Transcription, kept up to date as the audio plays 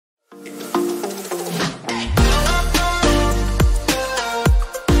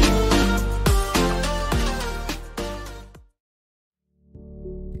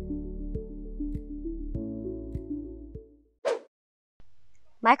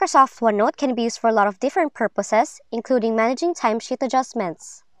Microsoft OneNote can be used for a lot of different purposes, including managing timesheet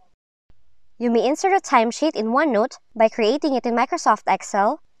adjustments. You may insert a timesheet in OneNote by creating it in Microsoft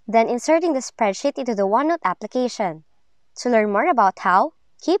Excel, then inserting the spreadsheet into the OneNote application. To learn more about how,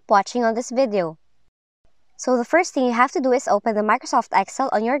 keep watching on this video. So the first thing you have to do is open the Microsoft Excel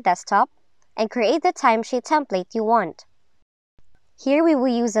on your desktop and create the timesheet template you want. Here we will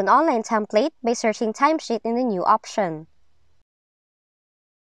use an online template by searching timesheet in the new option.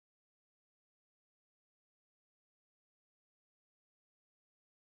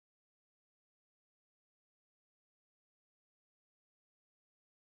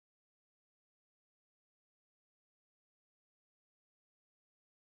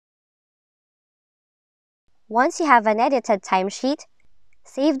 Once you have an edited timesheet,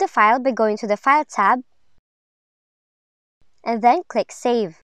 save the file by going to the File tab and then click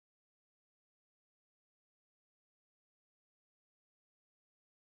Save.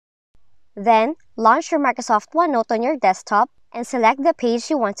 Then, launch your Microsoft OneNote on your desktop and select the page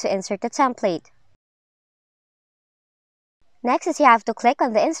you want to insert the template. Next is you have to click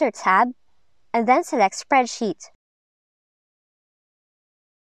on the Insert tab and then select Spreadsheet.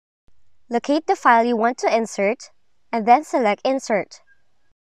 Locate the file you want to insert and then select Insert.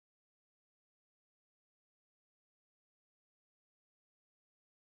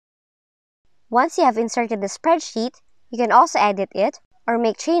 Once you have inserted the spreadsheet, you can also edit it or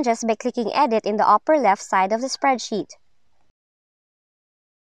make changes by clicking Edit in the upper left side of the spreadsheet.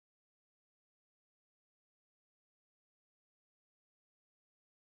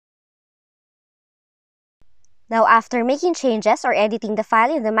 Now, after making changes or editing the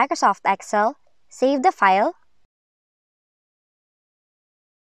file in the Microsoft Excel, save the file,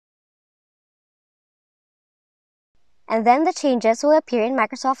 and then the changes will appear in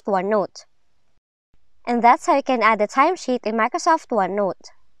Microsoft OneNote. And that's how you can add a timesheet in Microsoft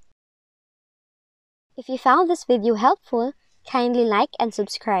OneNote. If you found this video helpful, kindly like and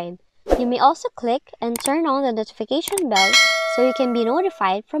subscribe. You may also click and turn on the notification bell so you can be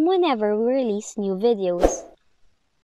notified from whenever we release new videos.